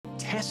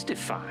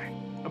Testify?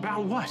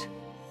 About what?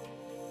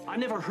 I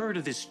never heard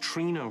of this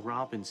Trina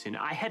Robinson.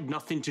 I had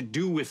nothing to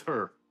do with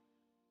her.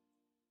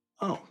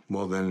 Oh,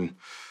 well then,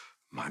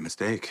 my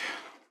mistake.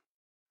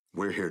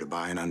 We're here to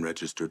buy an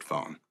unregistered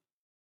phone.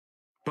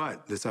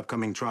 But this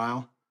upcoming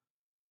trial,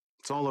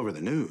 it's all over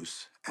the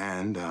news.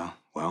 And,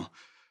 well,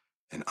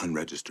 an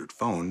unregistered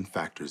phone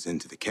factors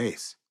into the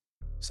case.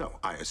 So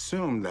I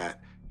assume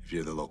that if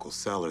you're the local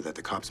seller, that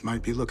the cops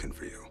might be looking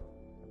for you.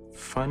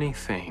 Funny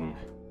thing,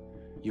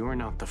 you're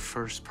not the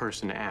first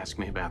person to ask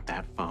me about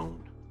that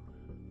phone.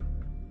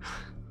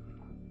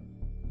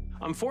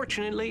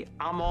 Unfortunately,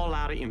 I'm all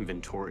out of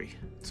inventory.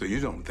 So you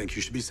don't think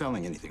you should be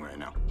selling anything right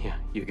now? Yeah,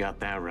 you got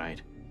that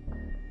right.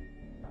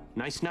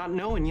 Nice not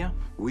knowing you.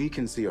 We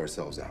can see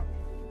ourselves out.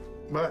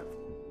 But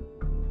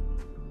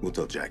we'll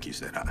tell Jack you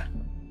said hi.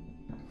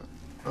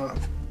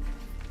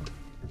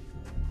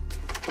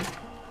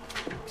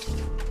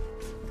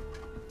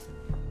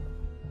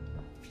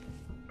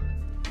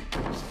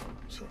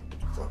 So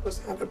what was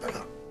that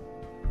about?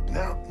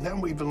 Now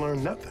we've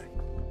learned nothing.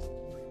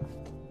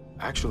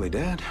 Actually,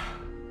 Dad,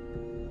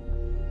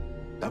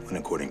 that went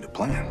according to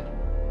plan.